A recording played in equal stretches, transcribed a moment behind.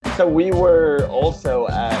So we were also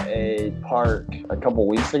at a park a couple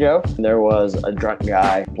weeks ago. There was a drunk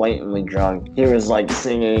guy, blatantly drunk. He was like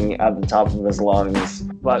singing at the top of his lungs.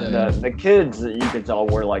 But the kids, you could tell,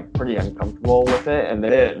 were like pretty uncomfortable with it. And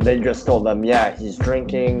they just told them, yeah, he's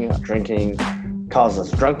drinking. Drinking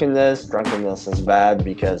causes drunkenness. Drunkenness is bad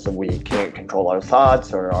because we can't control our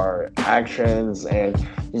thoughts or our actions. And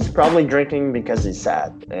he's probably drinking because he's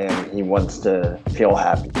sad and he wants to feel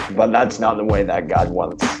happy. But that's not the way that God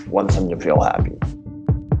wants him to feel happy.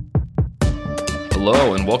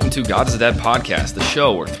 Hello, and welcome to God is a Dad podcast, the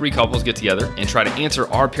show where three couples get together and try to answer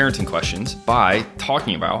our parenting questions by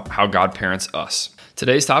talking about how God parents us.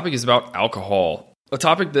 Today's topic is about alcohol. A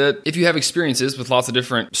topic that, if you have experiences with lots of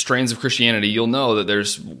different strains of Christianity, you'll know that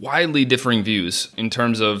there's widely differing views in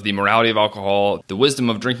terms of the morality of alcohol, the wisdom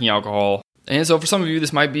of drinking alcohol. And so for some of you,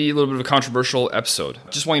 this might be a little bit of a controversial episode.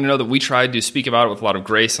 Just want you to know that we tried to speak about it with a lot of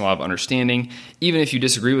grace and a lot of understanding. Even if you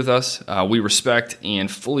disagree with us, we respect and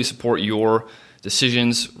fully support your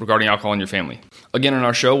decisions regarding alcohol in your family. Again, in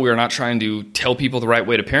our show, we are not trying to tell people the right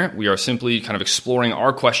way to parent. We are simply kind of exploring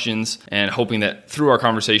our questions and hoping that through our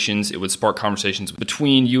conversations, it would spark conversations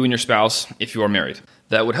between you and your spouse if you are married.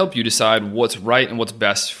 That would help you decide what's right and what's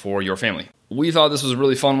best for your family. We thought this was a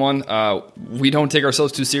really fun one. We don't take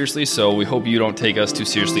ourselves too seriously, so we hope you don't take us too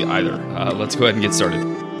seriously either. Let's go ahead and get started.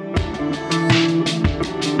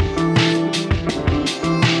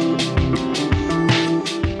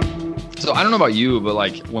 So I don't know about you, but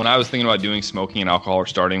like when I was thinking about doing smoking and alcohol or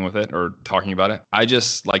starting with it or talking about it, I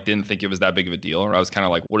just like didn't think it was that big of a deal. Or I was kind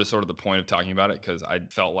of like, what is sort of the point of talking about it? Because I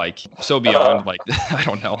felt like so beyond like, I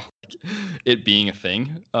don't know, it being a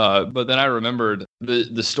thing. But then I remembered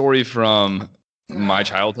the story from my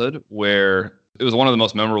childhood where it was one of the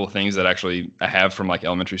most memorable things that actually I have from like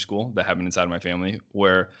elementary school that happened inside of my family,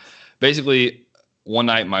 where basically one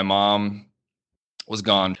night my mom was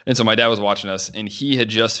gone. And so my dad was watching us and he had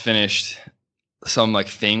just finished some like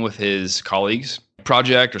thing with his colleagues,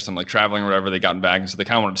 project or some like traveling or whatever. They gotten back. And so they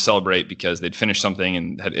kind of wanted to celebrate because they'd finished something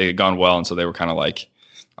and it had gone well. And so they were kind of like,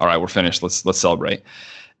 all right, we're finished. Let's celebrate.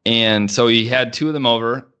 And so he had two of them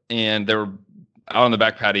over and they were out on the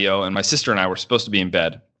back patio and my sister and I were supposed to be in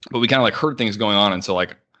bed, but we kind of like heard things going on. And so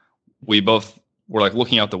like we both were like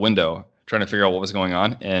looking out the window, trying to figure out what was going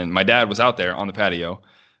on. And my dad was out there on the patio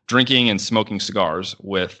drinking and smoking cigars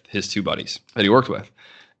with his two buddies that he worked with.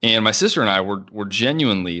 And my sister and I were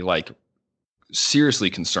genuinely like seriously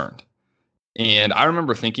concerned. And I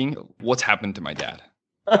remember thinking, what's happened to my dad?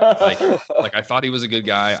 like I thought he was a good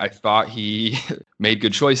guy. I thought he made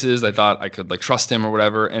good choices. I thought I could like trust him or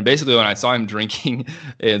whatever. And basically when I saw him drinking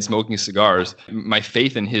and smoking cigars, my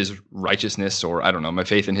faith in his righteousness, or I don't know, my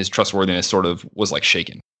faith in his trustworthiness sort of was like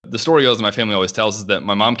shaken. The story goes, and my family always tells, is that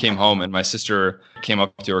my mom came home and my sister came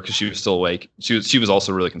up to her because she was still awake. She was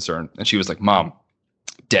also really concerned. And she was like, Mom,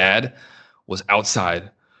 Dad was outside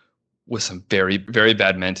with some very, very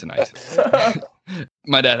bad men tonight.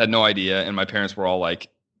 My dad had no idea. And my parents were all like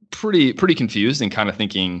pretty confused and kind of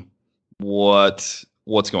thinking, what's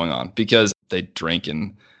going on? Because they drink.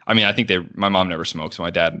 And I mean, I think my mom never smokes. So my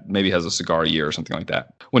dad maybe has a cigar a year or something like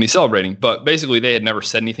that when he's celebrating. But basically, they had never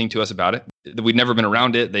said anything to us about it. We'd never been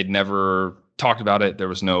around it. They'd never talked about it. There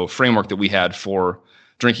was no framework that we had for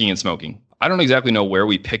drinking and smoking. I don't exactly know where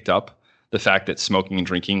we picked up the fact that smoking and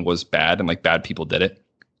drinking was bad and like bad people did it.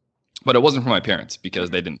 But it wasn't from my parents because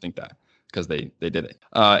they didn't think that, because they did it.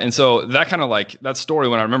 And so that kind of like that story,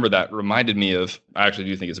 when I remember that, reminded me of, I actually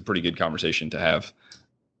do think it's a pretty good conversation to have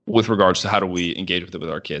with regards to how do we engage with it with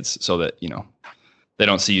our kids so that, you know, they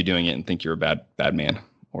don't see you doing it and think you're a bad man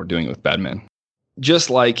or doing it with bad men. Just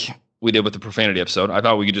like we did with the profanity episode, I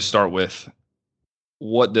thought we could just start with,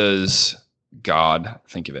 what does God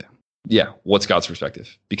think of it? Yeah, what's God's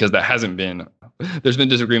perspective? Because that hasn't been, there's been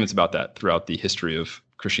disagreements about that throughout the history of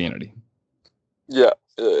Christianity. Yeah.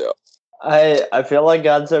 I feel like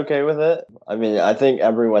God's okay with it. I mean, I think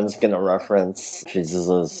everyone's going to reference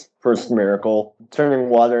Jesus's first miracle, turning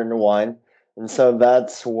water into wine. And so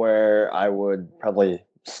that's where I would probably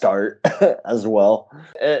start as well.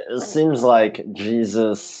 It seems like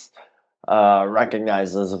Jesus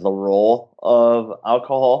recognizes the role of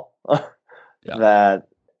alcohol, that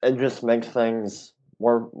it just makes things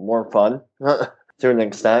more fun to an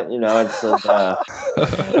extent. You know, it's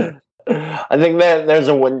I think that there's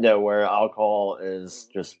a window where alcohol is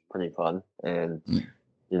just pretty fun, and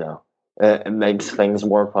you know, it makes things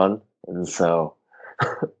more fun, and so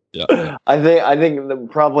yeah, I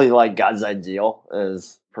think probably like God's ideal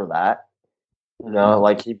is for that. You know,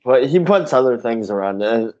 like he puts other things around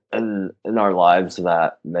it in our lives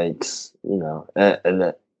that makes, you know,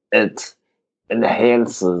 and it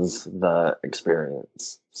enhances the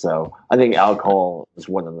experience. So I think alcohol is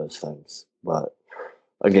one of those things. But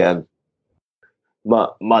again,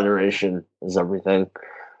 moderation is everything.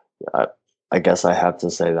 I guess I have to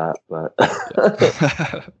say that. But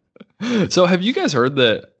so have you guys heard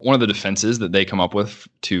that one of the defenses that they come up with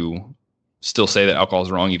to still say that alcohol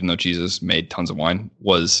is wrong, even though Jesus made tons of wine,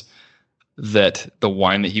 was that the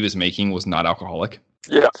wine that he was making was not alcoholic?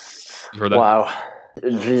 Yeah. You heard that? Wow.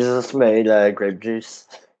 Jesus made grape juice.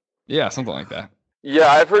 Yeah, something like that. Yeah,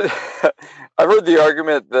 I've heard I've heard the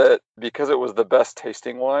argument that because it was the best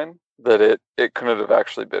tasting wine, that it couldn't have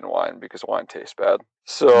actually been wine because wine tastes bad.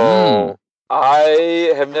 So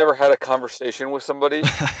I have never had a conversation with somebody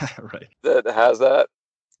right. that has that.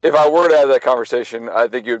 If I were to have that conversation, I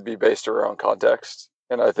think it would be based around context.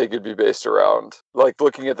 And I think it'd be based around like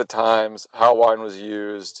looking at the times, how wine was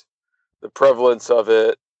used, the prevalence of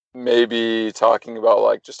it, maybe talking about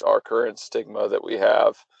like just our current stigma that we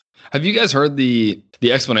have. Have you guys heard the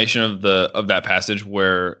explanation of that passage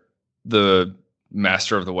where the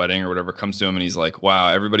master of the wedding or whatever comes to him and he's like, wow,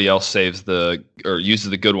 everybody else uses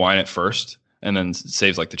the good wine at first and then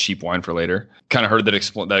saves like the cheap wine for later? Kind of heard that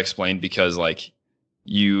explained because like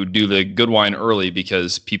you do the good wine early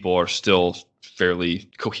because people are still fairly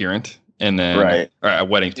coherent. And then at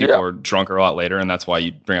weddings, people are drunker a lot later. And that's why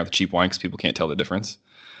you bring out the cheap wine because people can't tell the difference.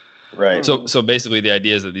 Right. So basically the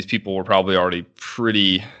idea is that these people were probably already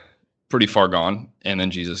pretty far gone. And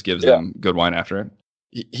then Jesus gives them good wine after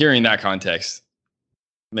it. Hearing that context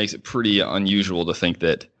makes it pretty unusual to think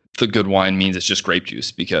that the good wine means it's just grape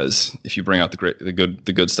juice, because if you bring out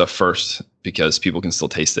the good stuff first because people can still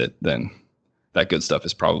taste it, then that good stuff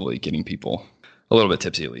is probably getting people a little bit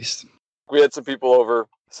tipsy at least. We had some people over,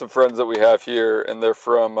 some friends that we have here, and they're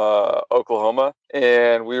from Oklahoma,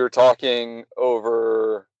 and we were talking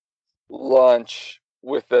over lunch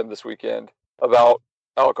with them this weekend about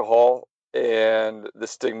alcohol and the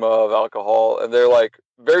stigma of alcohol, and they're like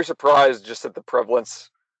very surprised just at the prevalence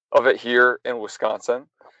of it here in Wisconsin.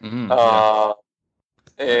 Mm-hmm,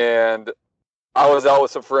 and I was out with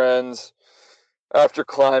some friends after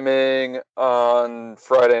climbing on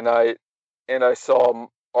Friday night, and I saw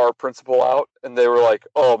our principal out, and they were like,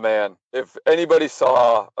 oh man, if anybody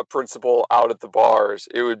saw a principal out at the bars,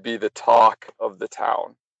 it would be the talk of the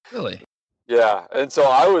town. Really? Yeah. And so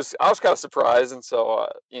I was kind of surprised. And so,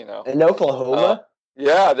 in Oklahoma,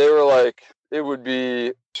 yeah, they were like, it would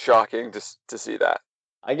be shocking to see that.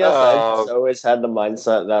 I guess I just always had the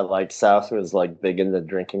mindset that like South was like big into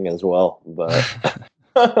drinking as well,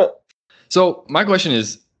 but So my question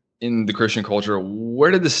is, in the Christian culture,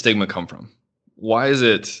 where did the stigma come from? Why is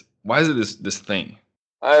it this thing?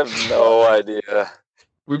 I have no idea.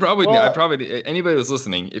 Anybody that's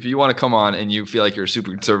listening, if you want to come on and you feel like you're a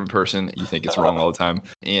super conservative person, you think it's wrong all the time,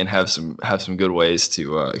 and have some good ways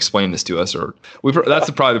to explain this to us, or that's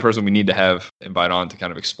probably the person we need to invite on to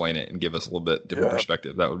kind of explain it and give us a little bit different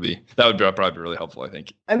perspective. That would probably be really helpful, I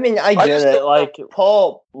think. I mean, I get it. Like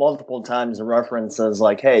Paul multiple times references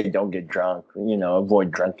like, "Hey, don't get drunk.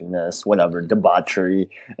 Avoid drunkenness, whatever, debauchery,"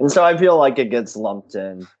 and so I feel like it gets lumped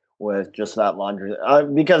in with just that laundry,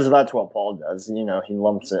 because that's what Paul does. He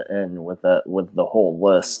lumps it in with the whole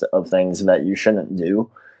list of things that you shouldn't do.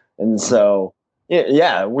 And so,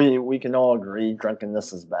 we can all agree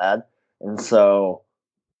drunkenness is bad. And so,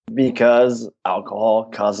 because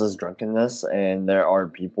alcohol causes drunkenness, and there are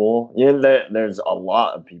people, there's a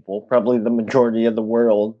lot of people, probably the majority of the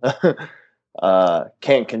world,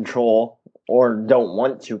 can't control or don't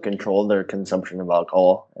want to control their consumption of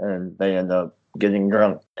alcohol, and they end up getting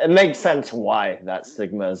drunk. It makes sense why that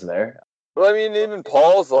stigma is there. Well, I mean, even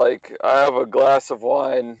Paul's like, I have a glass of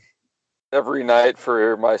wine every night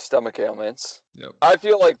for my stomach ailments. Yep. I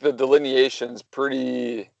feel like the delineation's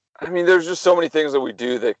pretty. I mean, there's just so many things that we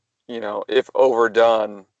do that, if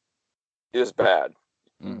overdone, is bad.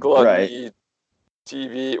 Gluttony, right.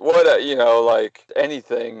 TV, like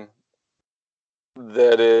anything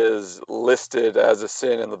that is listed as a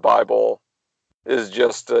sin in the Bible is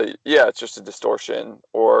just it's just a distortion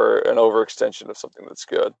or an overextension of something that's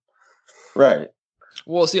good. Right.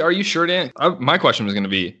 Well, see, are you sure, Dan? My question was going to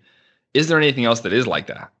be, is there anything else that is like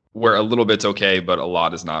that, where a little bit's okay, but a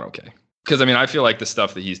lot is not okay? Because, I mean, I feel like the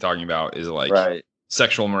stuff that he's talking about is like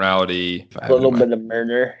sexual morality. A little bit of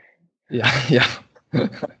murder. Yeah.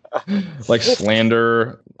 Like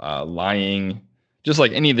slander, lying. Just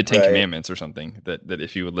like any of the 10 Commandments or something that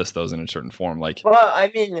if you would list those in a certain form, like. Well,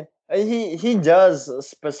 I mean, he does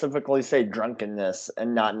specifically say drunkenness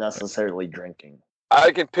and not necessarily drinking.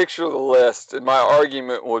 I can picture the list, and my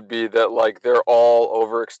argument would be that like they're all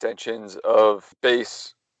overextensions of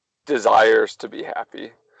base desires to be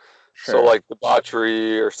happy. Sure. So like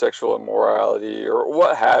debauchery or sexual immorality or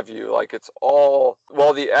what have you, like it's all,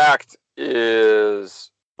 while the act is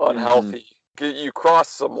unhealthy, you cross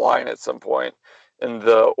some line at some point, and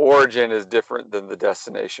the origin is different than the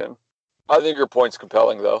destination. I think your point's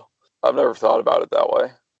compelling, though. I've never thought about it that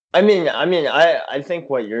way. I think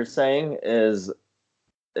what you're saying is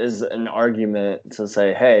an argument to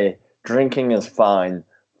say, hey, drinking is fine,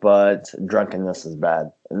 but drunkenness is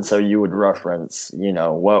bad. And so you would reference,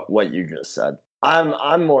 what you just said.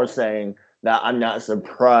 I'm more saying that I'm not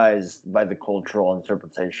surprised by the cultural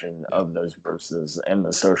interpretation of those verses and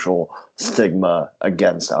the social stigma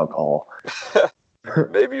against alcohol.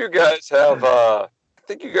 Maybe you guys have, I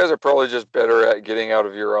think you guys are probably just better at getting out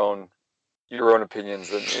of your own opinions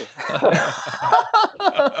than me.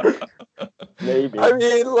 Maybe. I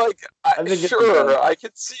mean, like, sure, I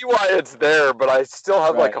can see why it's there, but I still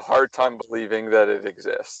have like a hard time believing that it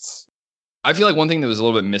exists. I feel like one thing that was a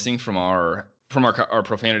little bit missing from our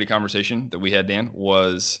profanity conversation that we had, Dan,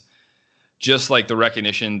 was just like the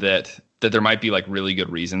recognition that there might be like really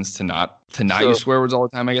good reasons to not use swear words all the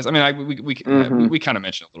time, I guess. I mean, we kind of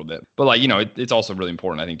mentioned it a little bit, but like, it's also really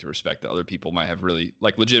important, I think, to respect that other people might have really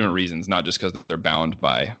like legitimate reasons, not just because they're bound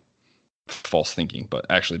by false thinking, but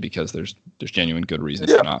actually because there's genuine good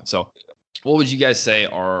reasons to not. So what would you guys say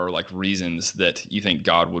are like reasons that you think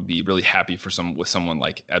God would be really happy with someone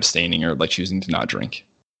like abstaining or like choosing to not drink?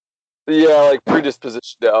 Yeah, like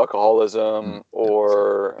predisposition to alcoholism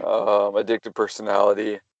or addictive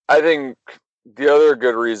personality. I think the other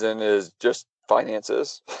good reason is just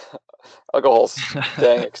finances. Alcohol's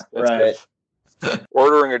dang expensive. Right.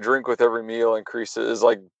 Ordering a drink with every meal increases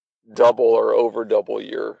like double or over double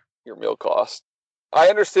your meal cost. I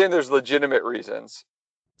understand there's legitimate reasons.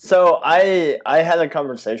 So I had a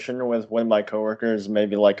conversation with one of my coworkers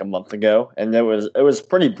maybe like a month ago, and it was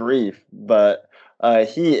pretty brief, but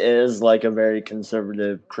he is like a very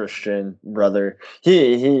conservative Christian brother.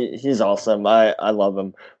 He's awesome. I love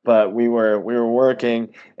him. But we were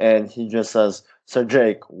working, and he just says, "So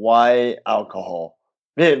Jake, why alcohol?"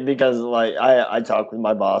 Because like I talk with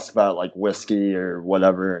my boss about like whiskey or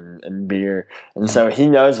whatever and beer, and so he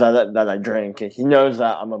knows that I drink. He knows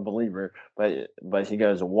that I'm a believer, but he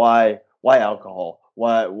goes, "Why alcohol?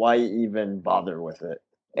 Why even bother with it?"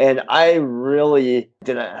 And I really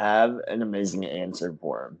didn't have an amazing answer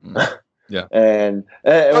for him. Yeah. And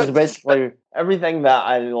it was basically everything that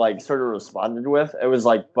I like sort of responded with. It was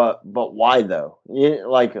like, but why though? Yeah,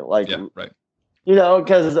 right.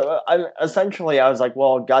 Because I was like,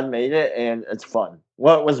 well, God made it and it's fun.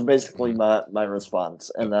 What was basically my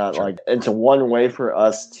response, and that like it's one way for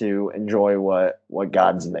us to enjoy what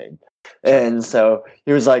God's made. And so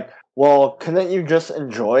he was like, well, couldn't you just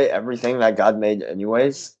enjoy everything that God made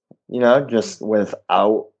anyways? Just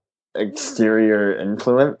without exterior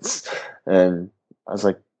influence. And I was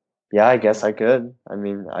like, yeah, I guess I could. I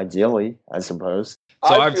mean, ideally, I suppose.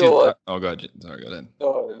 So I have two. Oh, go ahead. Sorry, go ahead.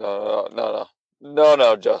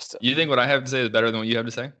 No, Justin. You think what I have to say is better than what you have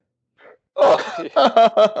to say?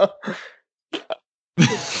 Oh, yeah.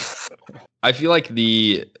 I feel like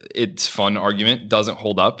the it's fun argument doesn't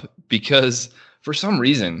hold up because for some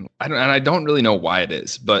reason, I don't really know why it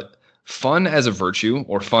is, but fun as a virtue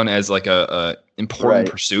or fun as like a important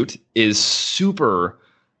pursuit is super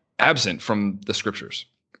absent from the scriptures.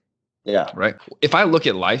 Yeah. Right. If I look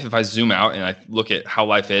at life, if I zoom out and I look at how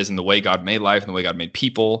life is and the way God made life and the way God made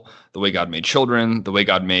people, the way God made children, the way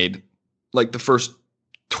God made like the first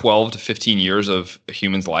 12 to 15 years of a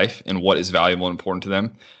human's life and what is valuable and important to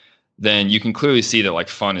them, then you can clearly see that like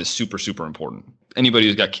fun is super, super important. Anybody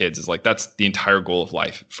who's got kids is like, that's the entire goal of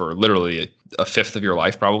life for literally a fifth of your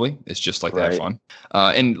life, probably. It's just like to have fun.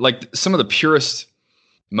 And like some of the purest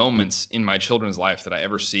moments in my children's life that I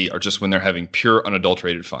ever see are just when they're having pure,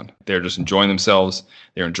 unadulterated fun. They're just enjoying themselves.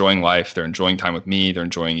 They're enjoying life. They're enjoying time with me. They're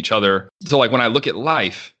enjoying each other. So like when I look at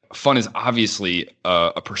life, fun is obviously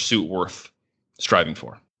a pursuit worth striving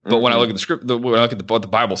for. But when I look at the script, when I look at what the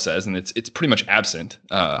Bible says, and it's pretty much absent.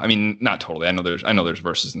 I mean, not totally. I know there's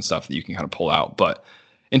verses and stuff that you can kind of pull out, but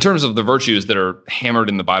in terms of the virtues that are hammered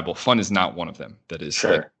in the Bible, fun is not one of them that is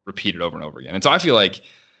like repeated over and over again. And so I feel like,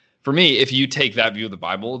 for me, if you take that view of the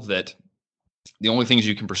Bible, that the only things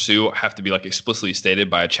you can pursue have to be like explicitly stated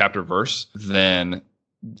by a chapter verse, then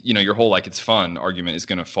your whole like it's fun argument is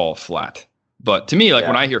going to fall flat. But to me, like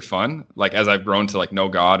when I hear fun, like as I've grown to like know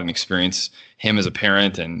God and experience Him as a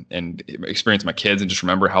parent and experience my kids and just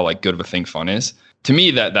remember how like good of a thing fun is, to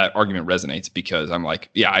me that argument resonates because I'm like,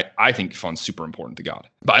 yeah, I think fun's super important to God.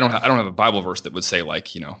 But I don't have a Bible verse that would say like,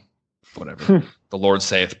 whatever the Lord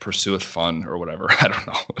saith, pursueth fun or whatever. I don't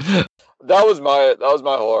know. That was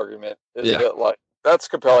my whole argument. Is that like that's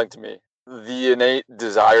compelling to me. The innate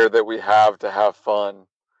desire that we have to have fun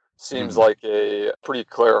seems like a pretty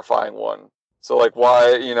clarifying one. So like,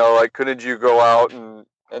 why, like, couldn't you go out and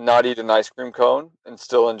not eat an ice cream cone and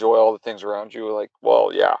still enjoy all the things around you? Like,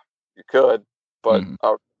 well, yeah, you could, but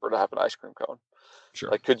I would prefer to have an ice cream cone.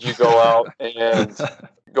 Sure. Like, could you go out and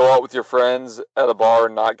go out with your friends at a bar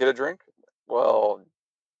and not get a drink? Well,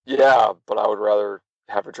 yeah, but I would rather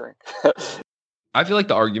have a drink. I feel like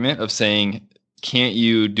the argument of saying, can't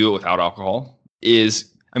you do it without alcohol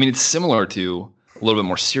is, I mean, it's similar to a little bit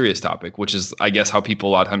more serious topic, which is, I guess, how people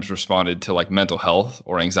a lot of times responded to like mental health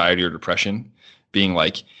or anxiety or depression, being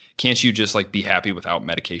like, can't you just like be happy without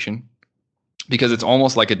medication? Because it's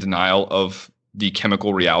almost like a denial of the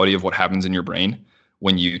chemical reality of what happens in your brain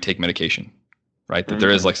when you take medication, right? That there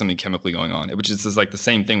is like something chemically going on, which is like the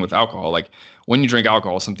same thing with alcohol. Like when you drink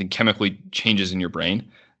alcohol, something chemically changes in your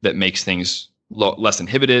brain that makes things less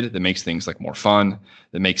inhibited, that makes things like more fun,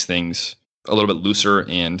 that makes things a little bit looser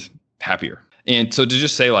and happier. And so to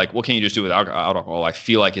just say like, well, can't you just do it without alcohol? I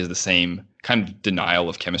feel like is the same kind of denial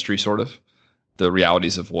of chemistry, sort of the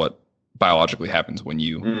realities of what biologically happens when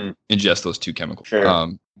you ingest those two chemicals. Sure.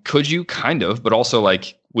 Could you kind of, but also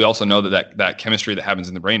like, we also know that chemistry that happens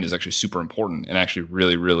in the brain is actually super important and actually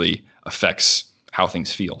really, really affects how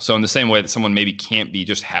things feel. So in the same way that someone maybe can't be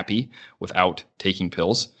just happy without taking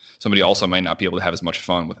pills, somebody also might not be able to have as much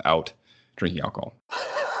fun without drinking alcohol.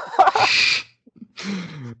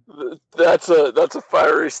 That's a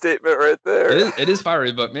fiery statement right there. It is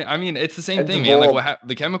fiery, but man, I mean, it's the same thing, man. Like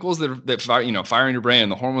the chemicals that fire, fire in your brain,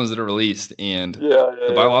 the hormones that are released, and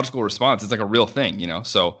the biological response, it's like a real thing,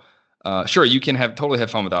 So, sure, you can totally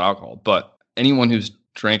have fun without alcohol, but anyone who's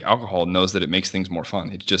drank alcohol knows that it makes things more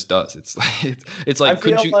fun. It just does. It's like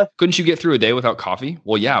couldn't you get through a day without coffee?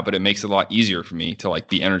 Well, yeah, but it makes it a lot easier for me to like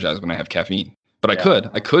be energized when I have caffeine. But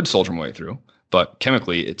I could soldier my way through. But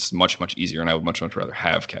chemically, it's much, much easier, and I would much, much rather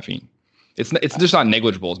have caffeine. It's just not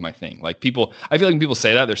negligible is my thing. Like I feel like when people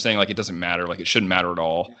say that, they're saying like it doesn't matter, like it shouldn't matter at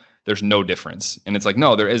all. There's no difference. And it's like,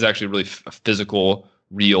 no, there is actually really a physical,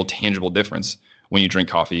 real, tangible difference when you drink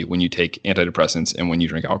coffee, when you take antidepressants, and when you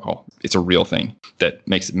drink alcohol. It's a real thing that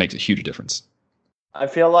makes a huge difference. I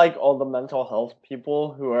feel like all the mental health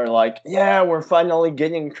people who are like, yeah, we're finally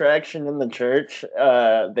getting traction in the church.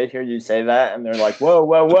 They hear you say that and they're like, whoa,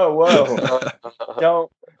 whoa, whoa, whoa.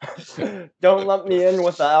 Don't let me in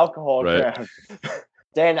with the alcohol crap.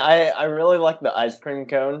 Dan, I really like the ice cream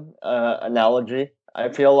cone analogy. I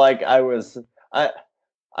feel like I was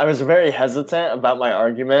very hesitant about my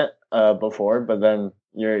argument before, but then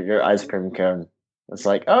your ice cream cone was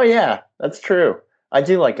like, oh yeah, that's true. I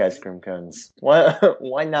do like ice cream cones.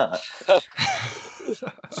 Why not?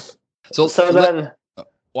 So then,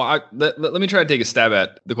 let me try to take a stab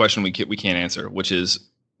at the question we can't answer, which is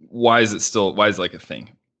why is it like a thing?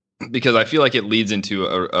 Because I feel like it leads into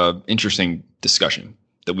a interesting discussion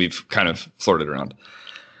that we've kind of flirted around,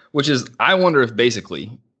 which is I wonder if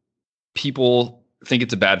basically people think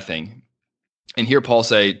it's a bad thing, and hear Paul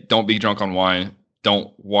say, "Don't be drunk on wine.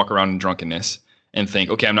 Don't walk around in drunkenness." And think,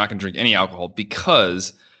 okay, I'm not going to drink any alcohol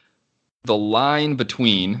because the line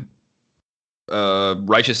between a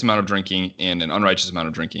righteous amount of drinking and an unrighteous amount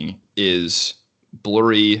of drinking is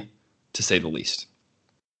blurry, to say the least.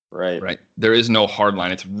 Right. There is no hard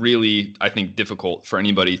line. It's really, I think, difficult for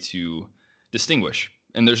anybody to distinguish.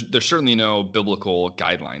 And there's certainly no biblical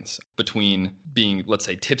guidelines between being, let's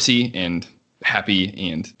say, tipsy and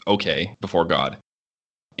happy and okay before God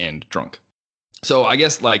and drunk. So I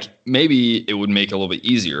guess like maybe it would make it a little bit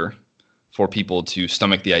easier for people to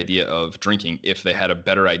stomach the idea of drinking if they had a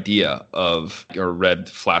better idea of a red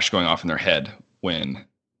flash going off in their head when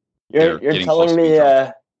you're telling me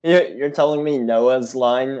you're telling me Noah's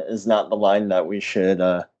line is not the line that we should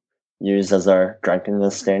use as our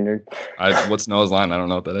drunkenness standard. What's Noah's line? I don't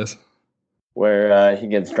know what that is. Where he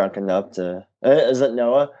gets drunk enough to is it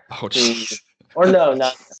Noah? Oh, jeez. Or no,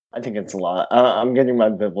 not. I think it's a lot. I'm getting my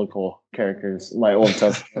biblical characters, my Old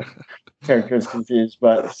Testament characters confused.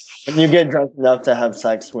 But when you get drunk enough to have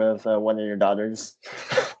sex with one of your daughters.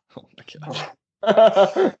 Oh my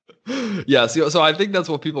gosh. Yeah, so I think that's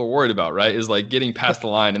what people are worried about, right? Is like getting past the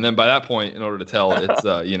line, and then by that point, in order to tell, it's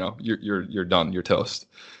you're done, you're toast.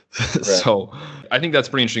 Right. So I think that's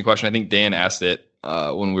a pretty interesting question. I think Dan asked it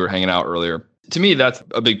when we were hanging out earlier. To me, that's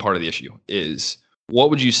a big part of the issue is. What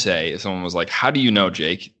would you say if someone was like, how do you know,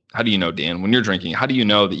 Jake? How do you know, Dan, when you're drinking? How do you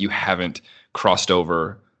know that you haven't crossed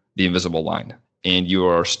over the invisible line and you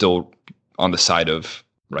are still on the side of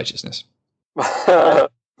righteousness? I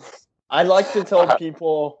like to tell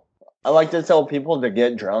people to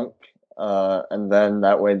get drunk and then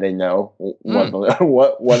that way they know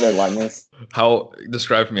what their line is. How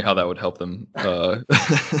describe for me how that would help them?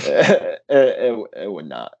 It would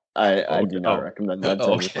not. I do not recommend that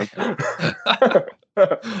to anyone.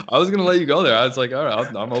 I was gonna let you go there. I was like, all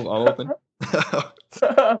right, I'm open.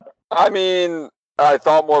 I mean, I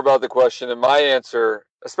thought more about the question, and my answer,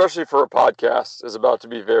 especially for a podcast, is about to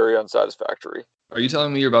be very unsatisfactory. Are you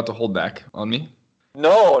telling me you're about to hold back on me?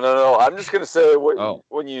 No. I'm just gonna say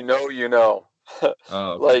when you know, you know. Okay.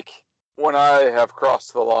 Like when I have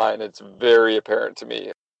crossed the line, it's very apparent to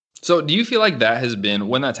me. So, do you feel like that has been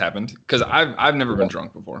when that's happened? Because I've never been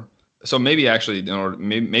drunk before. So maybe actually,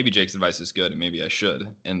 maybe Jake's advice is good, and maybe I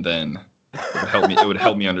should, and then it would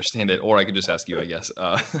help me understand it, or I could just ask you, I guess.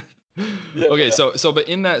 Okay, so but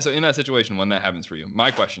in that situation when that happens for you,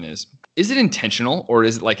 my question is it intentional or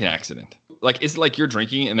is it like an accident? Like, is it like you're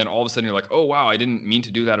drinking and then all of a sudden you're like, oh wow, I didn't mean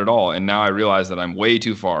to do that at all, and now I realize that I'm way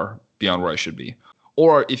too far beyond where I should be?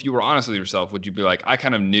 Or if you were honest with yourself, would you be like, I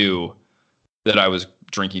kind of knew that I was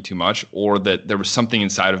drinking too much, or that there was something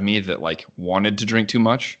inside of me that like wanted to drink too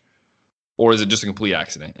much? Or is it just a complete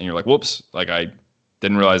accident and you're like, whoops, like I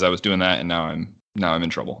didn't realize I was doing that and now I'm in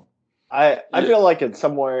trouble? I feel like it's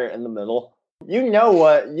somewhere in the middle. You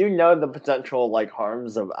know the potential like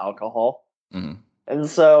harms of alcohol. Mm-hmm. And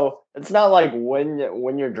so it's not like when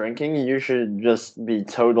you're drinking, you should just be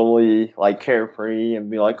totally like carefree and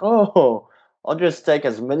be like, oh, I'll just take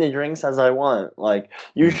as many drinks as I want. Like,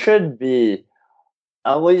 you should be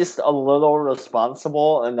at least a little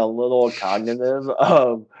responsible and a little cognitive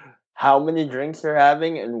of how many drinks you're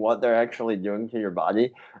having and what they're actually doing to your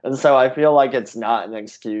body. And so I feel like it's not an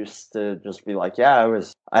excuse to just be like, yeah,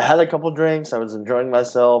 I had a couple drinks, I was enjoying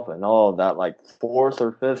myself, and that like fourth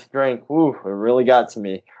or fifth drink, it really got to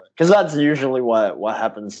me. Because that's usually what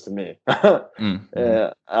happens to me.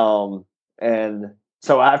 And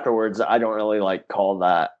so afterwards, I don't really like call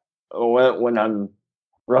that when I'm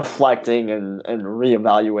reflecting and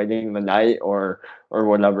reevaluating the night or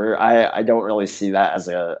whatever. I don't really see that as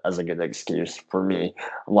a good excuse for me.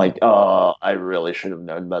 I'm like, oh, I really should have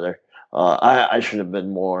known better. I should have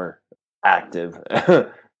been more active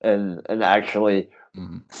and actually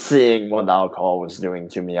seeing what alcohol was doing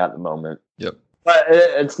to me at the moment. Yep. But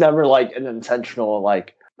it's never like an intentional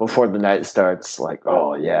like before the night starts, like,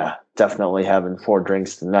 oh yeah, definitely having 4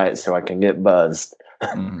 drinks tonight so I can get buzzed.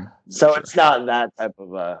 So it's not that type of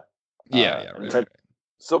right.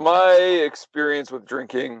 So my experience with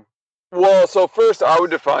drinking, so first I would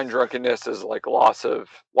define drunkenness as like loss of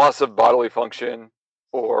bodily function,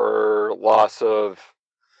 or loss of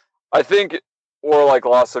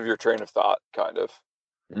your train of thought, kind of.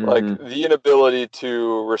 Like the inability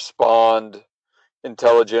to respond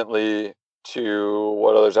intelligently to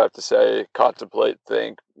what others have to say, contemplate,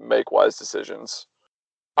 think, make wise decisions.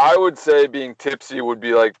 I would say being tipsy would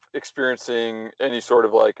be like experiencing any sort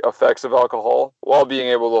of like effects of alcohol while being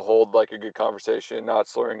able to hold like a good conversation, not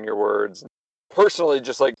slurring your words. Personally,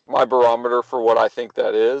 just like my barometer for what I think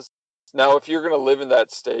that is. Now, if you're going to live in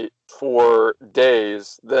that state for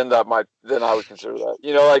days, then I would consider that,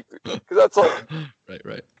 like, because that's like,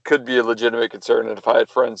 right. Could be a legitimate concern. And if I had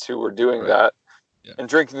friends who were doing that and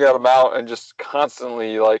drinking that amount and just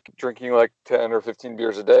constantly like drinking like 10 or 15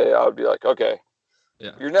 beers a day, I would be like, okay.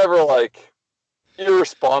 Yeah. You're never like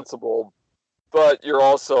irresponsible, but you're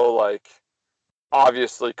also like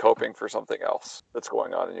obviously coping for something else that's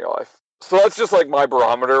going on in your life. So that's just like my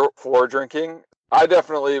barometer for drinking.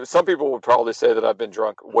 Some people would probably say that I've been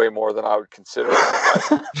drunk way more than I would consider.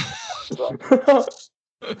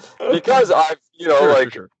 Because I've,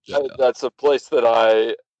 that's a place that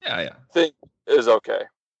I think is okay.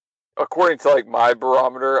 According to like my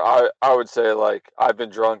barometer, I would say like I've been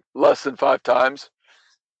drunk less than 5 times.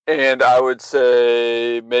 And I would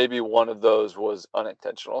say maybe one of those was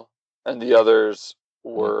unintentional. And the others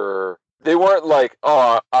they weren't like,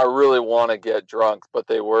 oh, I really want to get drunk, but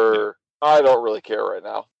they were, I don't really care right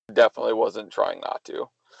now. Definitely wasn't trying not to.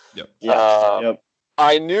 Yep. Yep.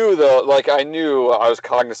 I knew though, I was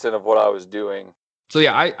cognizant of what I was doing. So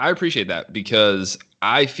yeah, I appreciate that, because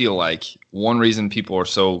I feel like one reason people are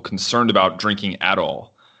so concerned about drinking at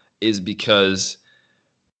all is because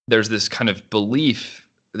there's this kind of belief,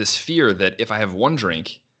 this fear that if I have 1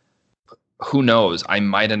 drink, who knows, I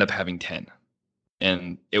might end up having 10.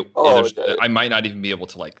 And I might not even be able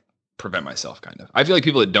to like prevent myself, kind of. I feel like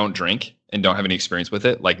people that don't drink and don't have any experience with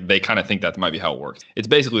it, like they kind of think that might be how it works. It's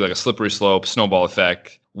basically like a slippery slope, snowball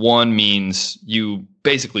effect. 1 means you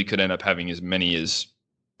basically could end up having as many as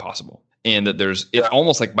possible. And that it's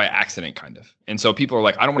almost like by accident, kind of. And so people are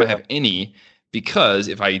like, I don't want to have any, because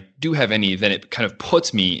if I do have any, then it kind of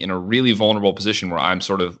puts me in a really vulnerable position where I'm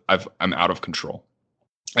out of control.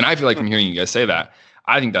 And I feel like from hearing you guys say that,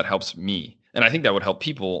 I think that helps me. And I think that would help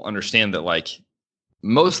people understand that, like,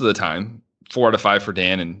 most of the time, 4 out of 5 for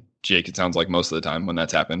Dan and Jake, it sounds like most of the time when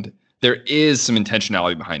that's happened, there is some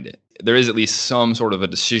intentionality behind it. There is at least some sort of a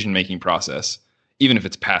decision-making process, even if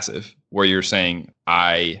it's passive, where you're saying,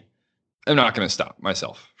 I am not going to stop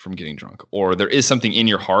myself from getting drunk. Or there is something in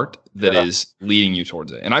your heart that is leading you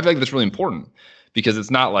towards it. And I feel like that's really important, because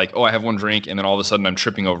it's not like, oh, I have one drink and then all of a sudden I'm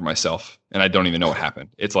tripping over myself and I don't even know what happened.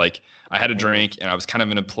 It's like I had a drink and I was kind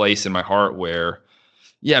of in a place in my heart where,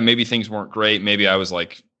 yeah, maybe things weren't great. Maybe I was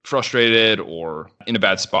like frustrated or in a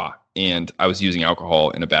bad spot, and I was using alcohol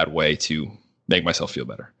in a bad way to make myself feel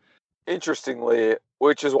better. Interestingly,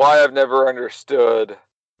 which is why I've never understood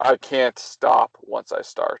I can't stop once I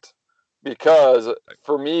start. Because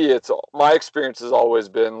for me, my experience has always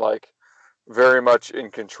been like very much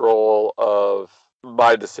in control of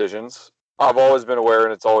my decisions. I've always been aware,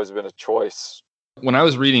 and it's always been a choice. When I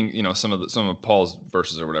was reading, some of Paul's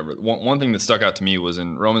verses or whatever, one thing that stuck out to me was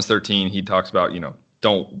in Romans 13. He talks about,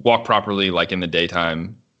 don't walk properly like in the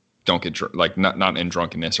daytime, don't get like not in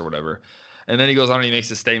drunkenness or whatever. And then he goes on and he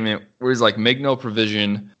makes a statement where he's like, make no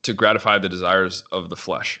provision to gratify the desires of the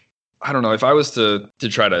flesh. I don't know, if I was to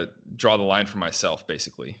try to draw the line for myself,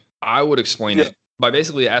 basically, I would explain it by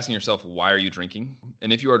basically asking yourself, why are you drinking?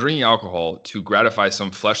 And if you are drinking alcohol to gratify some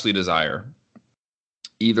fleshly desire,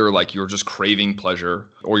 either like you're just craving pleasure,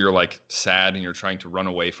 or you're like sad and you're trying to run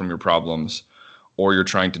away from your problems, or you're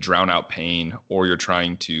trying to drown out pain, or you're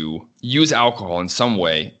trying to use alcohol in some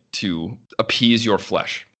way to appease your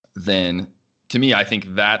flesh, then to me, I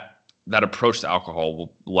think that approach to alcohol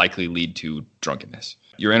will likely lead to drunkenness.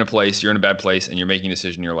 You're in a bad place, and you're making a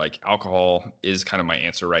decision. You're like, alcohol is kind of my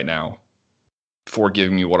answer right now for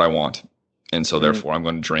giving me what I want. And so therefore I'm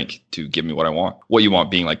going to drink to give me what I want. What you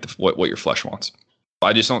want being like what your flesh wants.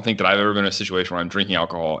 I just don't think that I've ever been in a situation where I'm drinking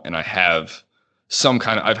alcohol and I have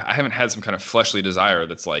I haven't had some kind of fleshly desire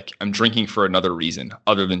that's like, I'm drinking for another reason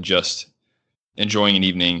other than just enjoying an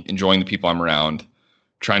evening, enjoying the people I'm around,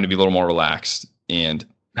 trying to be a little more relaxed and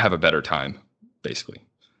have a better time, basically.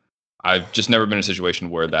 I've just never been in a situation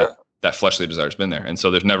where that fleshly desire has been there. And so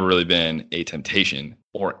there's never really been a temptation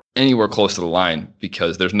or anywhere close to the line,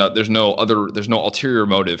 because there's no ulterior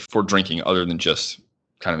motive for drinking other than just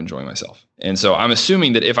kind of enjoying myself. And so I'm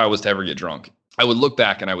assuming that if I was to ever get drunk, I would look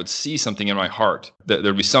back and I would see something in my heart that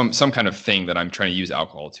there'd be some kind of thing that I'm trying to use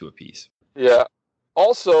alcohol to appease. Yeah.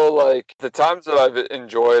 Also, like, the times that I've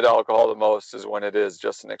enjoyed alcohol the most is when it is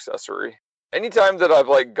just an accessory. Anytime that I've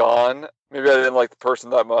like gone, maybe I didn't like the person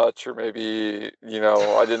that much, or maybe,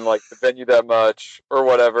 I didn't like the venue that much or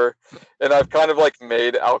whatever. And I've kind of like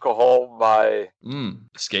made alcohol my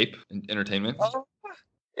escape, entertainment.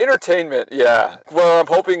 Entertainment. Yeah. Well, I'm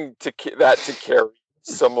hoping to carry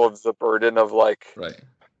some of the burden of like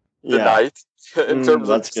the night in terms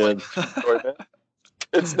that's of good. Enjoyment.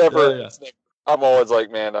 It's never, I'm always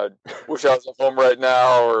like, man, I wish I was at home right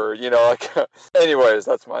now, or, anyways,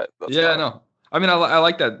 that's my. No. I mean, I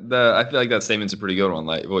like that. I feel like that statement's a pretty good one.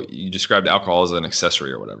 Like, what you described alcohol as an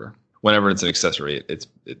accessory or whatever. Whenever it's an accessory,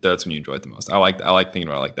 that's when you enjoy it the most. I like thinking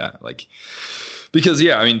about it like that. Like, because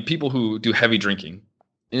people who do heavy drinking,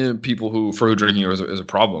 people for who drinking is a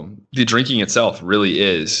problem. The drinking itself really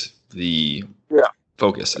is the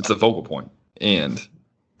focus. It's the focal point, and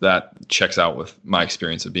that checks out with my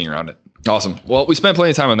experience of being around it. Awesome. Well, we spent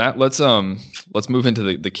plenty of time on that. Let's move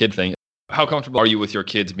into the kid thing. How comfortable are you with your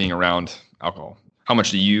kids being around alcohol? How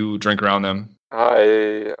much do you drink around them?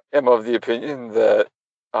 I am of the opinion that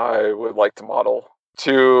I would like to model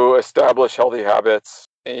to establish healthy habits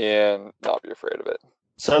and not be afraid of it.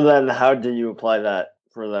 So then how do you apply that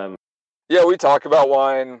for them? Yeah, we talk about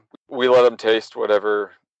wine. We let them taste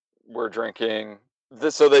whatever we're drinking.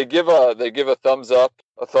 So they give a thumbs up,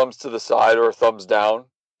 a thumbs to the side, or a thumbs down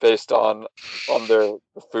based on their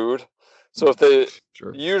food. So if they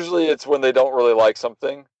usually it's when they don't really like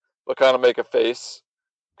something, they'll kind of make a face,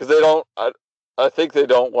 because they don't. I think they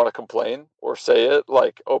don't want to complain or say it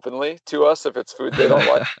like openly to us if it's food they don't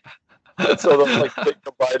like. And so they'll like take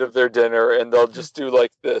a bite of their dinner and they'll just do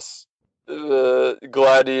like this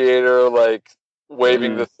gladiator, like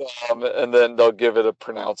waving the thumb, and then they'll give it a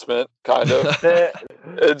pronouncement, kind of.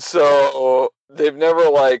 And so they've never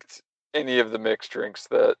liked any of the mixed drinks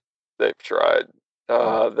that they've tried.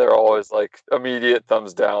 They're always like immediate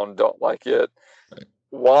thumbs down, don't like it. Right.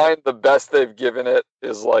 Wine, the best they've given it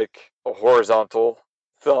is like a horizontal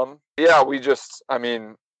thumb. Yeah,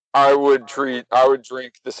 I would drink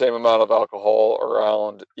the same amount of alcohol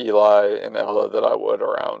around Eli and Ella that I would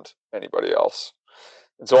around anybody else.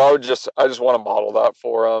 And so I just want to model that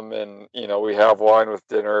for them. And, we have wine with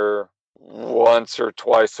dinner once or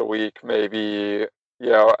twice a week, maybe,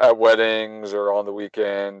 at weddings or on the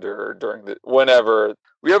weekend or whenever.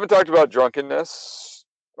 We haven't talked about drunkenness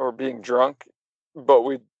or being drunk, but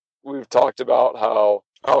we've talked about how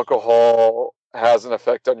alcohol has an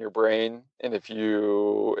effect on your brain, and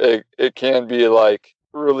it can be like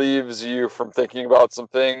relieves you from thinking about some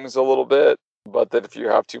things a little bit, but that if you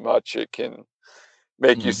have too much, it can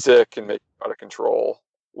make you sick and make you out of control.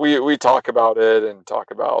 We talk about it and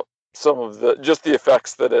talk about some of the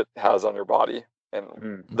effects that it has on your body,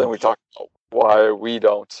 and then we talk about why we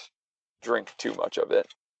don't drink too much of it.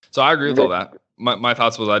 So I agree with all that. My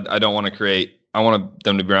thoughts was I don't want to create. I want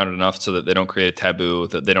them to be grounded enough so that they don't create a taboo,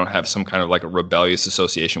 that they don't have some kind of like a rebellious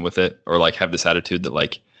association with it, or like have this attitude that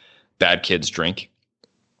like bad kids drink.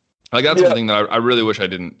 Like that's one thing that I really wish I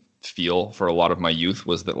didn't feel for a lot of my youth,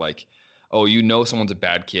 was that like, oh, someone's a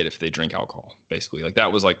bad kid if they drink alcohol, basically. Like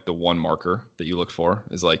that was like the one marker that you look for,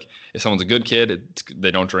 is like if someone's a good kid,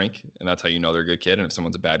 they don't drink, and that's how you know they're a good kid. And if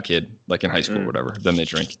someone's a bad kid, like in high school or whatever, then they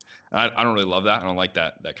drink. I don't really love that. I don't like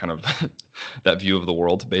that kind of that view of the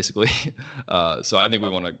world, basically. So I think we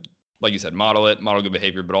want to, like you said, model good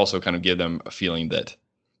behavior, but also kind of give them a feeling that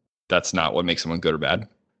that's not what makes someone good or bad.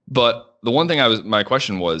 But the one thing my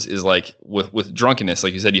question is like with drunkenness,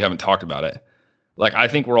 like you said, you haven't talked about it. Like I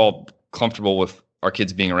think we're all comfortable with our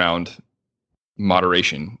kids being around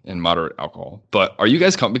moderation and moderate alcohol, but are you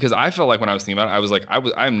guys because I felt like when I was thinking about it, I was like,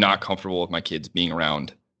 I'm not comfortable with my kids being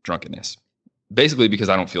around drunkenness, basically because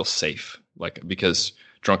I don't feel safe, like because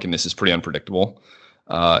drunkenness is pretty unpredictable,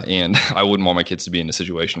 and I wouldn't want my kids to be in a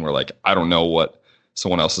situation where like I don't know what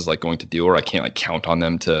someone else is like going to do, or I can't like count on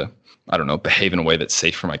them to, I don't know, behave in a way that's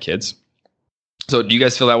safe for my kids. So do you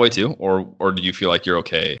guys feel that way too, or do you feel like you're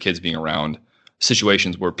okay kids being around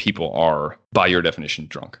situations where people are, by your definition,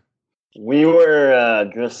 drunk? We were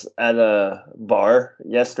just at a bar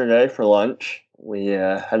yesterday for lunch. We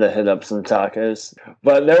had to hit up some tacos,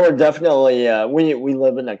 but there were definitely we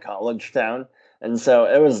live in a college town, and so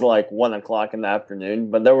it was like 1:00 in the afternoon.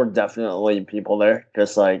 But there were definitely people there,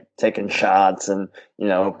 just like taking shots and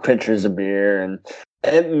pitchers of beer, and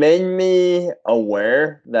it made me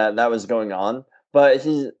aware that was going on. But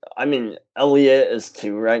Elliot is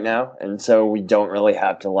 2 right now, and so we don't really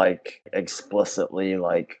have to like explicitly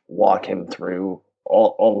like walk him through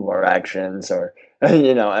all of our actions or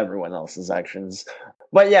everyone else's actions.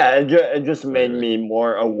 But yeah, it just made me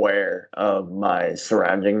more aware of my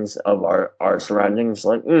surroundings, of our surroundings.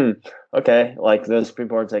 Like, okay, like those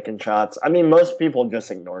people are taking shots. I mean, most people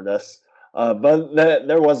just ignored us, but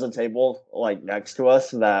there was a table like next to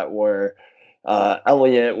us that were.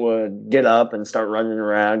 Elliot would get up and start running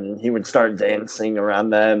around, and he would start dancing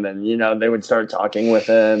around them, and they would start talking with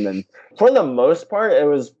him, and for the most part it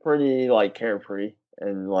was pretty like carefree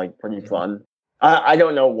and like pretty fun. I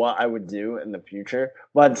don't know what I would do in the future,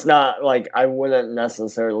 but it's not like I wouldn't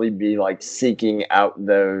necessarily be like seeking out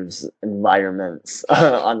those environments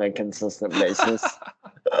on a consistent basis.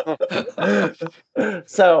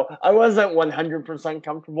 So I wasn't 100%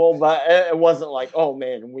 comfortable, but it wasn't like, oh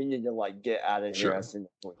man, we need to like get out of here as soon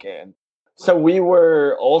as we can. So we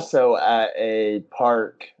were also at a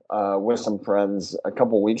park with some friends a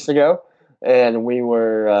couple weeks ago, and we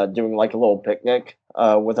were doing like a little picnic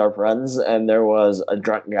with our friends, and there was a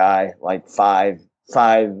drunk guy like five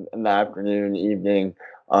in the afternoon, evening,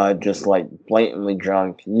 just like blatantly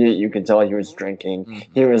drunk. You could tell he was drinking.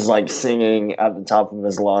 Mm-hmm. He was like singing at the top of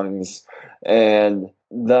his lungs, and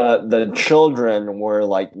the children were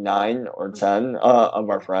like 9 or 10 of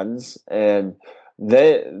our friends, and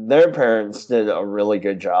their parents did a really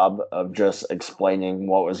good job of just explaining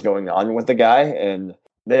what was going on with the guy, and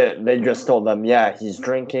they just told them, yeah, he's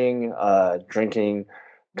drinking. Drinking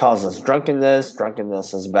causes drunkenness.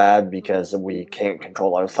 Drunkenness is bad because we can't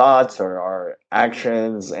control our thoughts or our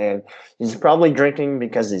actions, and he's probably drinking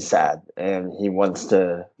because he's sad and he wants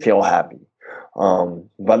to feel happy.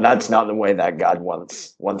 But that's not the way that God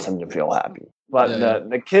wants him to feel happy. But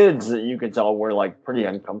the kids, you could tell, were like pretty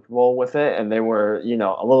uncomfortable with it, and they were,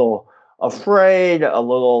 a little afraid, a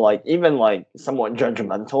little like even like somewhat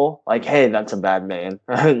judgmental, like, hey, that's a bad man,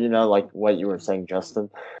 like what you were saying, Justin.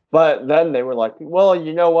 But then they were like, well,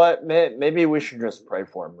 you know what, maybe we should just pray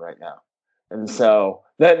for him right now. And so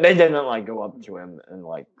they didn't like go up to him and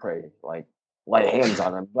like pray, like lay hands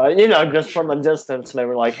on him, but just from a distance, they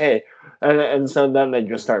were like, hey, and so then they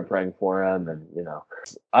just started praying for him, and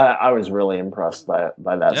I was really impressed by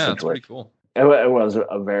that situation. That's pretty cool. it was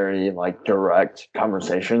a very like direct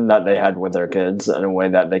conversation that they had with their kids in a way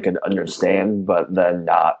that they could understand, but then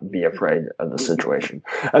not be afraid of the situation.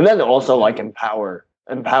 And then also like empower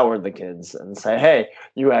the kids and say, hey,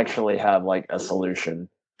 you actually have like a solution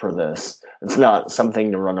for this. It's not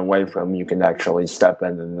something to run away from. You can actually step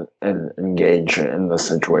in and engage in the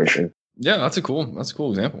situation. Yeah, that's a cool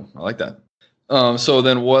example. I like that. So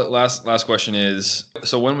then what last question is,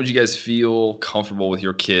 so when would you guys feel comfortable with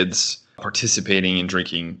your kids participating in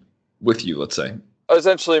drinking with you, let's say?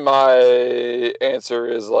 Essentially, my answer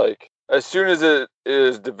is like, as soon as it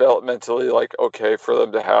is developmentally like okay for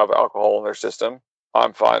them to have alcohol in their system,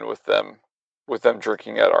 I'm fine with them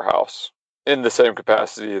drinking at our house in the same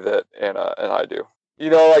capacity that Anna and I do. You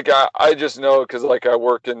know, like I just know because like I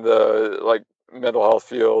work in the like mental health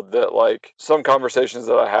field that like some conversations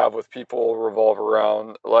that I have with people revolve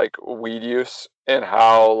around like weed use and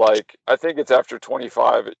how like I think it's after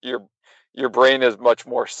 25 your brain is much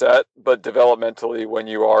more set, but developmentally when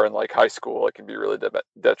you are in like high school it can be really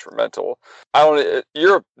detrimental.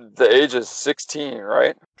 You're the age is 16,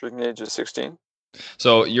 right? Drinking age is 16.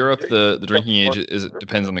 So Europe, the drinking age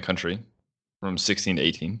depends on the country, from 16 to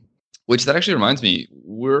 18. Which that actually reminds me,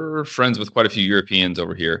 we're friends with quite a few Europeans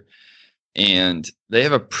over here, and they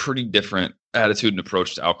have a pretty different attitude and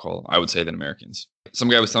approach to alcohol, I would say, than Americans. Some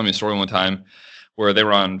guy was telling me a story one time where they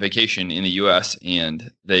were on vacation in the U.S.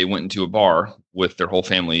 and they went into a bar with their whole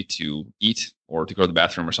family to eat or to go to the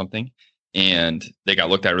bathroom or something, and they got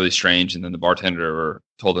looked at really strange, and then the bartender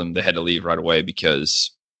told them they had to leave right away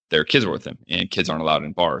because their kids were with them, and kids aren't allowed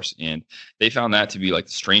in bars. And they found that to be like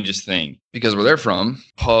the strangest thing, because where they're from,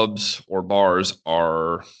 pubs or bars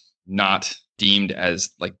are not deemed as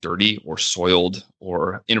like dirty or soiled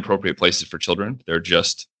or inappropriate places for children. They're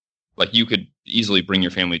just like, you could easily bring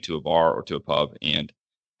your family to a bar or to a pub and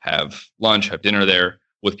have lunch, have dinner there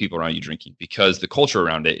with people around you drinking, because the culture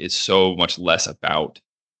around it is so much less about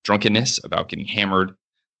drunkenness, about getting hammered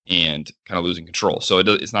and kind of losing control. So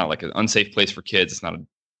it's not like an unsafe place for kids. It's not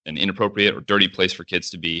an inappropriate or dirty place for kids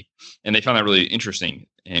to be. And they found that really interesting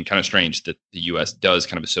and kind of strange that the US does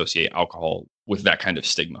kind of associate alcohol with that kind of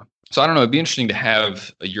stigma. So I don't know, it'd be interesting to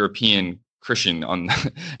have a European Christian on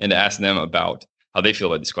and to ask them about how they feel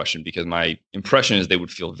about this question, because my impression is they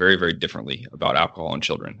would feel very, very differently about alcohol and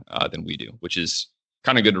children than we do, which is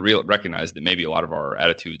kind of good to recognize that maybe a lot of our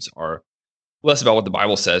attitudes are less about what the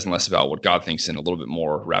Bible says and less about what God thinks, and a little bit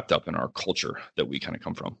more wrapped up in our culture that we kind of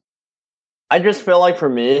come from. I just feel like for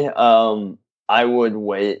me, I would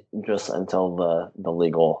wait just until the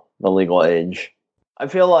legal age. I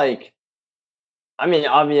feel like, I mean,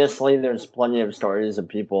 obviously there's plenty of stories of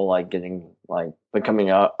people like becoming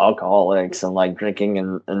alcoholics and like drinking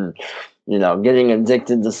and you know, getting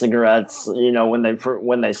addicted to cigarettes, you know,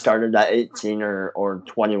 when they started at 18 or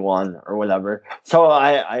 21 or whatever. So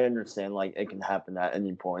I understand like it can happen at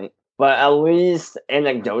any point. But at least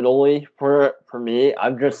anecdotally for me,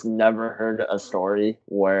 I've just never heard a story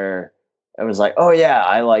where it was like, oh yeah,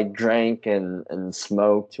 I like drank and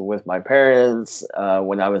smoked with my parents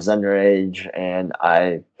when I was underage, and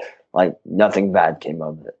I like nothing bad came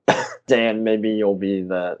of it. Dan, maybe you'll be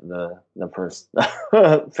the first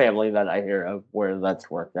family that I hear of where that's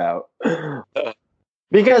worked out.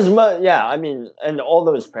 Because yeah, I mean, and all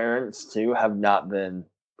those parents too have not been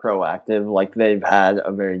proactive. Like they've had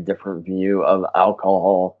a very different view of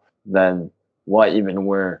alcohol than what even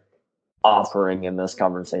we're offering in this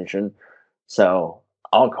conversation. So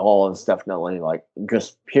alcohol is definitely like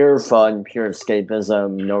just pure fun, pure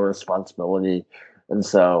escapism, no responsibility. And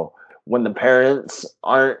so when the parents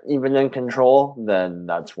aren't even in control, then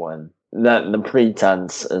that's when the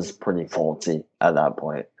pretense is pretty faulty at that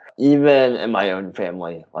point. Even in my own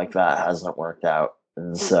family, like that hasn't worked out.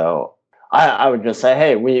 And so I would just say,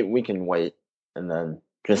 hey, we can wait, and then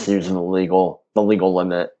just using the legal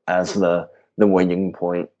limit as the waiting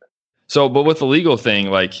point. So, but with the legal thing,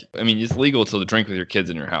 like, I mean, it's legal to drink with your kids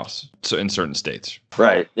in your house. So in certain states.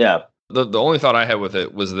 Right. Yeah. The only thought I had with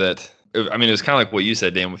it was that, I mean, it was kind of like what you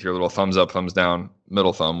said, Dan, with your little thumbs up, thumbs down,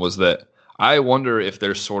 middle thumb, was that I wonder if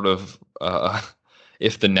there's sort of,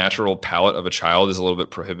 if the natural palate of a child is a little bit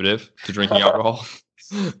prohibitive to drinking alcohol.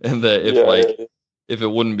 And that if it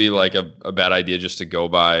wouldn't be like a bad idea just to go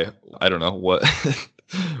by, I don't know, what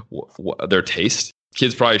their taste.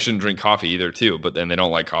 Kids probably shouldn't drink coffee either too, but then they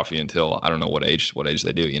don't like coffee until I don't know what age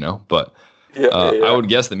they do, you know. But I would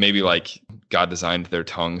guess that maybe like God designed their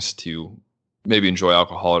tongues to maybe enjoy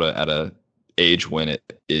alcohol at a age when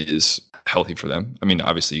it is healthy for them. I mean,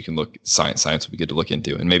 obviously you can look science would be good to look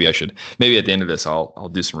into, and maybe at the end of this I'll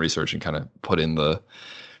do some research and kind of put in the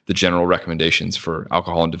general recommendations for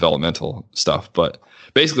alcohol and developmental stuff. But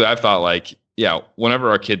basically I've thought like yeah, whenever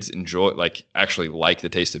our kids actually like the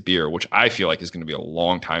taste of beer, which I feel like is going to be a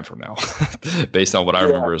long time from now, based on what I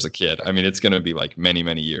remember as a kid. I mean, it's going to be like many,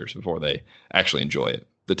 many years before they actually enjoy it,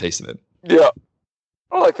 the taste of it. Yeah,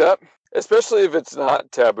 I like that, especially if it's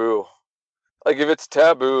not taboo. Like if it's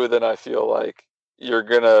taboo, then I feel like you're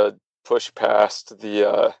gonna push past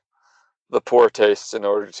the poor tastes in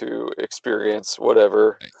order to experience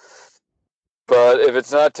whatever. Right. But if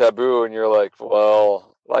it's not taboo and you're like,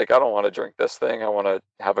 well, like I don't want to drink this thing, I want to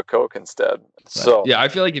have a Coke instead. Right. So yeah, I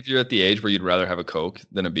feel like if you're at the age where you'd rather have a Coke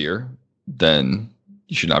than a beer, then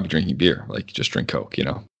you should not be drinking beer. Like just drink Coke, you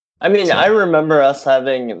know. I mean, so. I remember us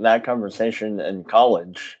having that conversation in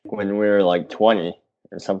college when we were like 20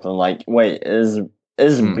 or something. Like, wait, is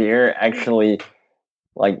beer actually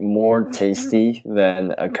like more tasty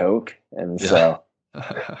than a Coke? And so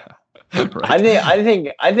right. I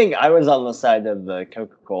think I was on the side of the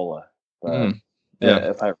Coca-Cola.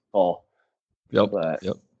 If I recall. Yep. But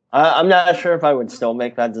I'm not sure if I would still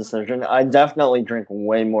make that decision. I definitely drink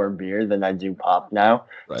way more beer than I do pop now.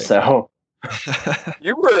 Right. So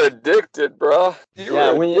you were addicted, bro. You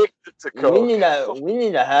were addicted to Coke. We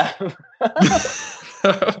need to have.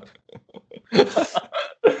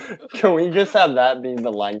 Can we just have that be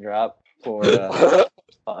the line drop for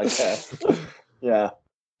podcast? Yeah.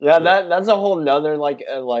 That's a whole nother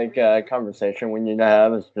conversation we need to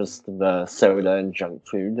have. Is just the soda and junk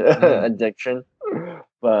food addiction.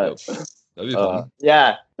 But that'd be fun.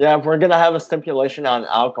 If we're gonna have a stipulation on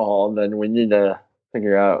alcohol, then we need to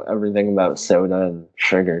figure out everything about soda and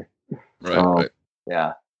sugar. Right.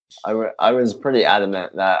 Yeah. I was pretty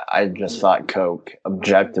adamant that I just thought Coke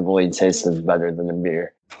objectively tasted better than a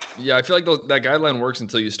beer. Yeah, I feel like that guideline works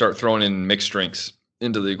until you start throwing in mixed drinks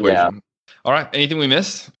into the equation. Yeah. All right. Anything we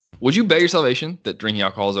missed? Would you bet your salvation that drinking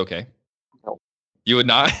alcohol is okay? No. You would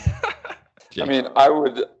not? I mean, I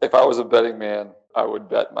would, if I was a betting man, I would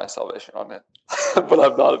bet my salvation on it. But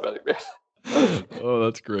I'm not a betting man. Oh,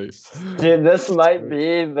 that's great. Dude, this might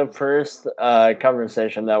be the first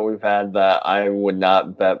conversation that we've had that I would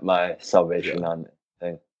not bet my salvation on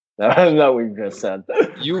anything. That we've just said.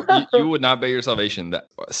 You would not bet your salvation that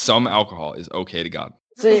some alcohol is okay to God.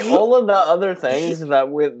 See, all of the other things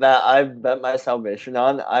that I've bet my salvation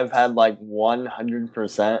on, I've had like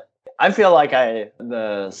 100%. I feel like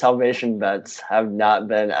the salvation bets have not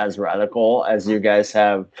been as radical as you guys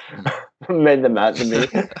have made them out to be.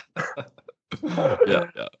 Yeah,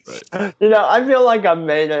 right. You know, I feel like I've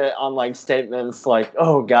made it on like statements like,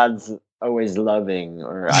 "Oh, God's always loving,"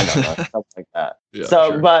 or I don't know, stuff like that. Yeah,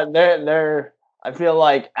 so, sure. But they're. I feel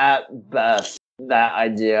like at best that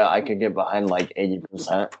idea I could get behind like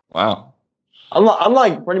 80%. Wow. I'm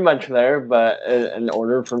like pretty much there, but in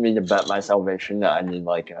order for me to bet my salvation, I need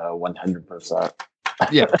like 100%.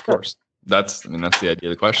 Yeah, of course. That's the idea of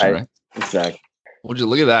the question, right? Exactly. Well, just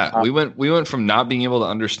look at that. We went from not being able to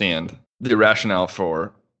understand the rationale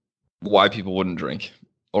for why people wouldn't drink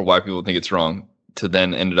or why people think it's wrong to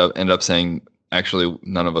then end up saying, actually,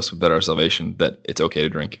 none of us would bet our salvation that it's okay to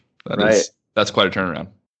drink. That's quite a turnaround.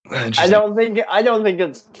 I don't think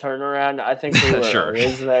it's turnaround. I think we were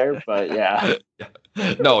always there, but yeah.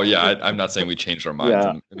 No, yeah, I'm not saying we changed our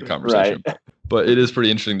minds in the conversation, but it is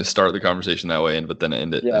pretty interesting to start the conversation that way, but then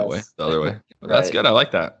end it that way, the other way. But that's good. I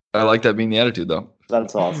like that. I like that being the attitude, though.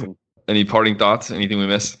 That's awesome. Any parting thoughts? Anything we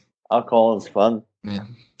missed? Alcohol is fun. Yeah,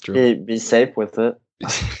 true. Be safe with it.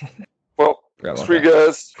 Well, sweet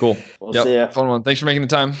guys. Cool. We'll see ya. Fun one. Thanks for making the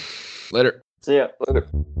time. Later. See ya. Later.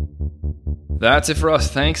 That's it for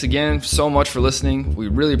us. Thanks again so much for listening. We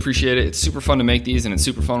really appreciate it. It's super fun to make these, and it's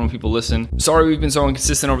super fun when people listen. Sorry we've been so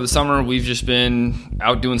inconsistent over the summer. We've just been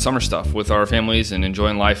out doing summer stuff with our families and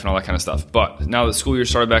enjoying life and all that kind of stuff. But now that school year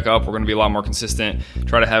started back up, we're going to be a lot more consistent.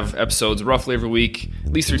 Try to have episodes roughly every week,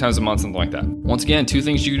 at least 3 times a month, something like that. Once again, 2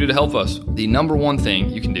 things you can do to help us. The number one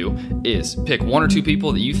thing you can do is pick 1 or 2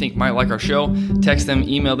 people that you think might like our show, text them,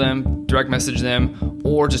 email them, direct message them,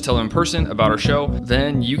 or just tell them in person about our show.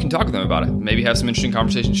 Then you can talk to them about it. Maybe have some interesting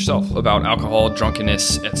conversations yourself about alcohol,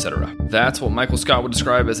 drunkenness, etc. That's what Michael Scott would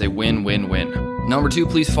describe as a win-win-win. Number 2,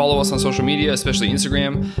 please follow us on social media, especially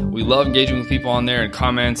Instagram. We love engaging with people on there in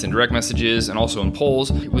comments and direct messages and also in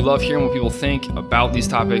polls. We love hearing what people think about these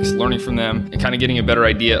topics, learning from them, and kind of getting a better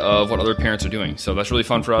idea of what other parents are doing. So that's really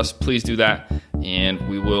fun for us. Please do that, and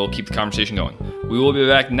we will keep the conversation going. We will be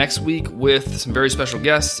back next week with some very special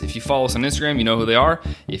guests. If you follow us on Instagram, you know who they are.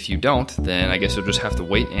 If you don't, then I guess you'll just have to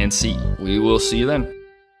wait and see. We will see you then.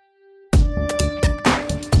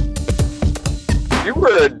 You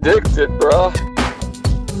were addicted, bro.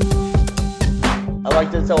 I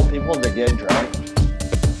like to tell people to get drunk.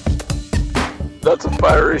 That's a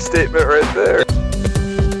fiery statement right there.